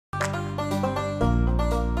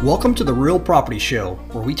Welcome to the Real Property Show,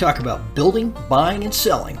 where we talk about building, buying, and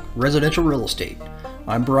selling residential real estate.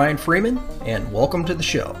 I'm Brian Freeman, and welcome to the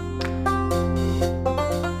show.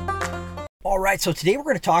 All right, so today we're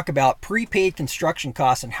going to talk about prepaid construction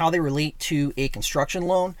costs and how they relate to a construction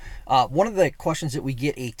loan. One of the questions that we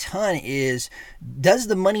get a ton is, does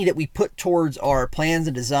the money that we put towards our plans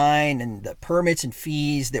and design and the permits and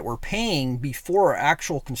fees that we're paying before our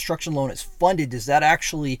actual construction loan is funded, does that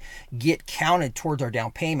actually get counted towards our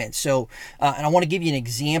down payment? So, and I want to give you an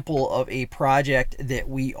example of a project that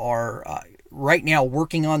we are right now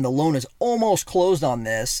working on. The loan is almost closed on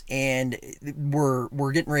this, and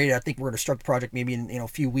we're getting ready. I think we're going to start the project maybe in a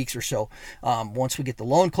few weeks or so, once we get the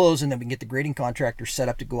loan closed, and then we can get the grading contractor set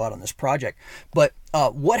up to go out on this project. But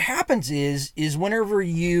what happens is whenever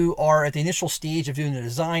you are at the initial stage of doing the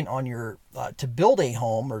design on your to build a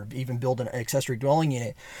home or even build an accessory dwelling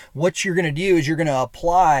unit, what you're going to do is you're going to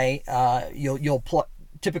apply. You'll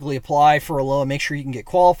typically apply for a loan, make sure you can get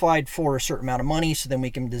qualified for a certain amount of money, so then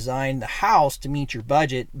we can design the house to meet your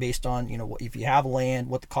budget based on, if you have land,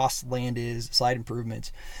 what the cost of land is, site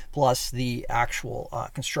improvements, plus the actual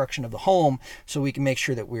construction of the home, so we can make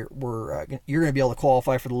sure that you're going to be able to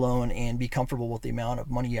qualify for the loan and be comfortable with the amount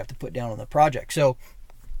of money you have to put down on the project. So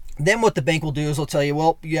then what the bank will do is they'll tell you,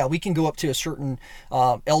 well, yeah, we can go up to a certain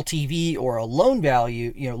LTV or a loan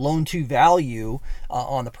value, loan to value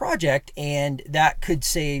on the project. And that could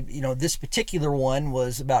say, this particular one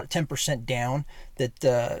was about 10% down,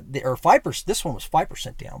 or 5%. This one was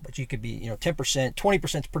 5% down, but you could be, 10%,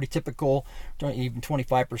 20% is pretty typical, even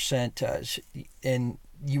 25%. And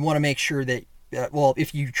you want to make sure that,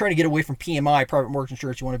 if you're trying to get away from PMI, private mortgage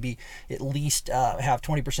insurance, you want to be at least have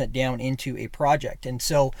 20% down into a project. And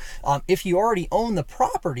so if you already own the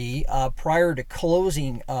property prior to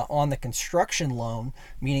closing on the construction loan,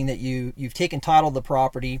 meaning that you've taken title of the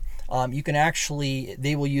property, you can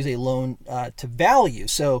they will use a loan to value.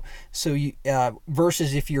 So you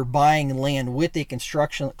versus if you're buying land with a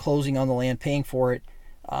construction, closing on the land, paying for it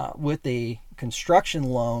with a construction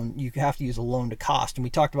loan, you have to use a loan to cost, and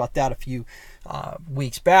we talked about that a few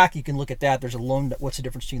weeks back. You can look at that. There's a loan. What's the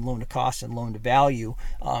difference between loan to cost and loan to value,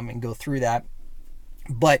 and go through that.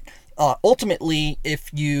 But ultimately,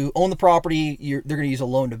 if you own the property, they're going to use a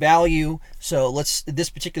loan to value. So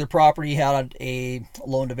this particular property had a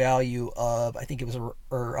loan to value of, I think it was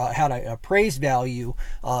had an appraised value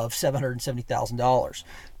of $770,000.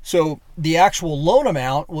 So the actual loan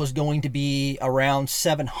amount was going to be around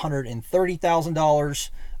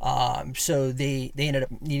 $730,000. So they ended up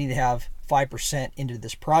needing to have 5% into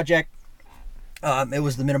this project. It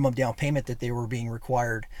was the minimum down payment that they were being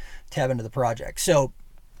required to have into the project. So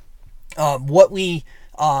what we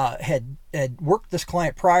had worked this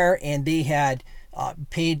client prior, and they had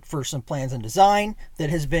paid for some plans and design that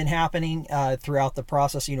has been happening throughout the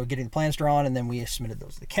process, getting the plans drawn, and then we submitted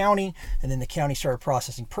those to the county, and then the county started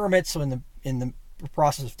processing permits. So in the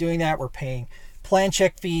process of doing that, we're paying plan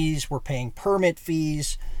check fees, we're paying permit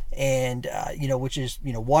fees, and which is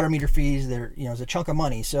water meter fees. There is a chunk of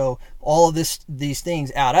money. So all of these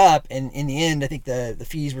things add up, and in the end, I think the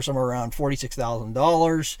fees were somewhere around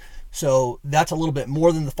 $46,000. So that's a little bit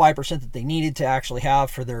more than the 5% that they needed to actually have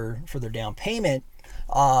for their down payment.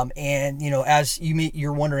 And as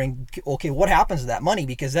you're wondering, okay, what happens to that money?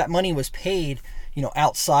 Because that money was paid,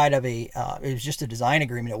 outside of it was just a design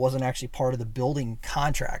agreement. It wasn't actually part of the building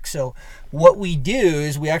contract. So what we do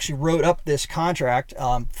is we actually wrote up this contract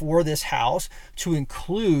for this house to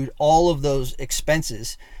include all of those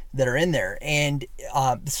expenses that are in there, and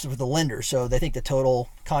this is with the lender. So they think the total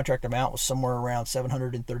contract amount was somewhere around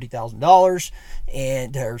 $730,000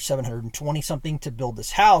 or $720 something to build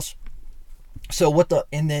this house. So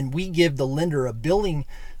and then we give the lender a billing,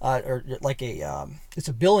 or like it's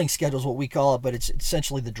a billing schedule is what we call it, but it's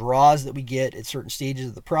essentially the draws that we get at certain stages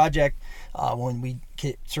of the project when we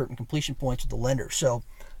hit certain completion points with the lender. So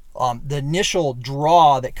the initial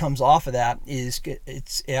draw that comes off of that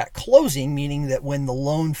it's at closing, meaning that when the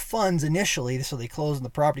loan funds initially, so they close and the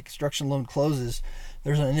property construction loan closes,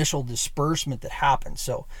 there's an initial disbursement that happens.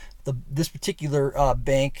 So this particular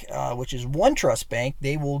bank, which is OneTrust Bank,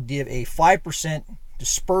 they will give a 5%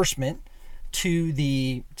 disbursement to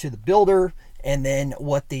the builder, and then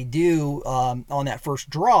what they do on that first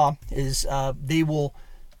draw is they will.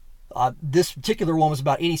 This particular one was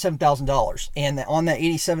about $87,000, and on that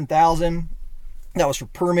 $87,000, that was for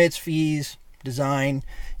permits, fees, design,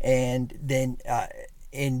 and then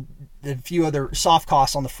and a few other soft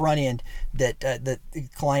costs on the front end that the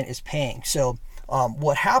client is paying. So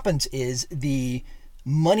what happens is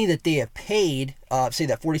money that they have paid, say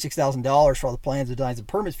that $46,000 for all the plans, designs, and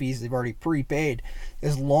permit fees they've already prepaid,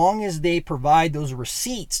 as long as they provide those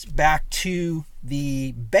receipts back to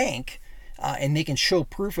the bank, and they can show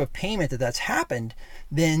proof of payment that that's happened,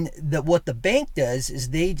 then what the bank does is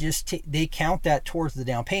they just they count that towards the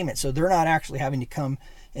down payment. So they're not actually having to come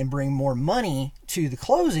and bring more money to the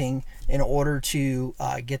closing in order to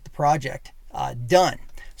get the project done.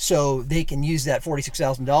 So they can use that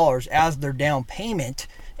 $46,000 as their down payment,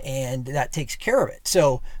 and that takes care of it.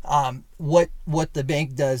 So what the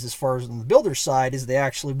bank does as far as on the builder side is they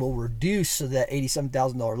actually will reduce, so that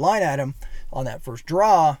 $87,000 line item on that first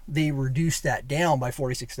draw, they reduce that down by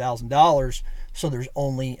 $46,000. So there's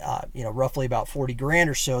only roughly about 40 grand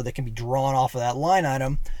or so that can be drawn off of that line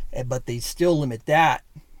item, but they still limit that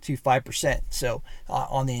to 5%. So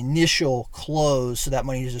on the initial close, so that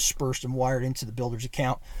money is dispersed and wired into the builder's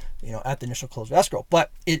account, at the initial close of escrow.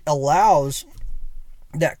 But it allows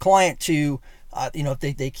that client to, if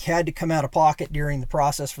they had to come out of pocket during the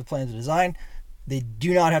process for plans and design, they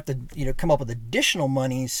do not have to, come up with additional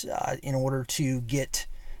monies in order to get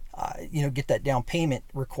that down payment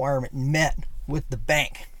requirement met with the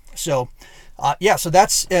bank. So, so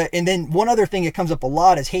that's, and then one other thing that comes up a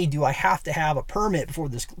lot is, hey, do I have to have a permit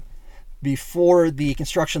before the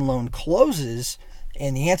construction loan closes?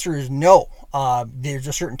 And the answer is no. There's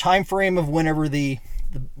a certain time frame of whenever the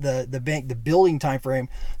bank, the building time frame.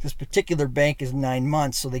 This particular bank is 9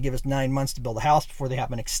 months, so they give us 9 months to build a house before they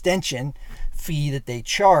have an extension fee that they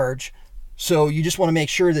charge. So you just want to make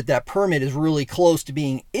sure that permit is really close to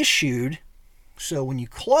being issued, so when you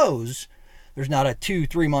close, there's not a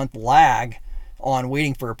 2-3 month lag on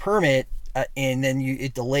waiting for a permit, and then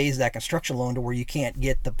it delays that construction loan to where you can't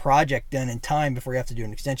get the project done in time before you have to do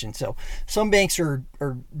an extension. So some banks are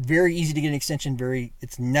very easy to get an extension.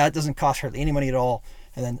 It doesn't cost hardly any money at all.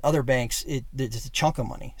 And then other banks, it's a chunk of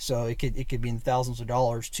money. So it could be in thousands of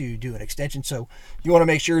dollars to do an extension. So you want to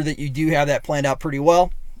make sure that you do have that planned out pretty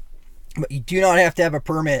well. But you do not have to have a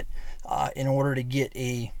permit in order to get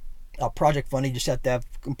a project funding. You just have to have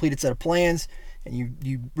a completed set of plans, and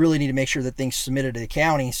you really need to make sure that things submitted to the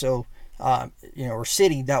county, so or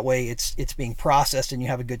city, that way it's being processed and you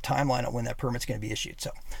have a good timeline on when that permit's going to be issued.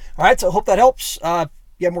 So all right, so I hope that helps.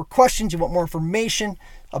 You have more questions, you want more information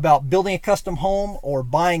about building a custom home or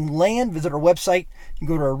buying land, visit our website. You can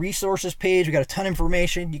go to our resources page. We got a ton of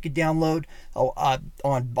information you could download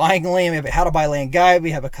on buying land. We have a how to buy land guide.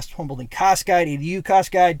 We have a custom home building cost guide, ADU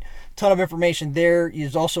cost guide, ton of information there.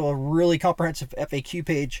 There's also a really comprehensive FAQ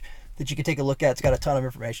page that you can take a look at. It's got a ton of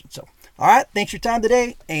information. So, all right, thanks for your time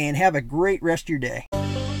today, and have a great rest of your day.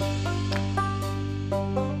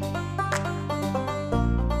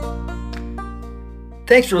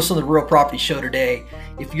 Thanks for listening to the Real Property Show today.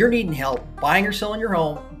 If you're needing help buying or selling your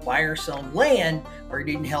home, buying or selling land, or you're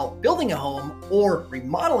needing help building a home or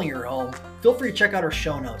remodeling your home, feel free to check out our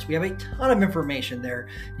show notes. We have a ton of information there.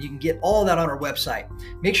 You can get all of that on our website.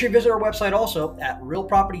 Make sure you visit our website also at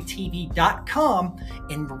realpropertytv.com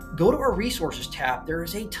and go to our resources tab. There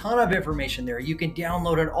is a ton of information there. You can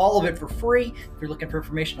download it, all of it, for free. If you're looking for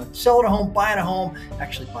information on selling a home, buying a home,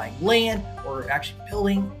 actually buying land, or actually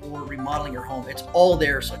building or remodeling your home, it's all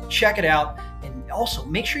there. So check it out. And also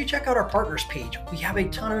make sure you check out our partners page. We have a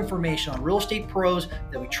ton of information on real estate pros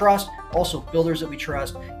that we trust, also builders that we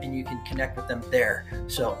trust, and you can connect with them there.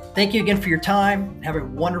 So thank you again for your time, and have a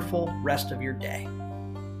wonderful rest of your day.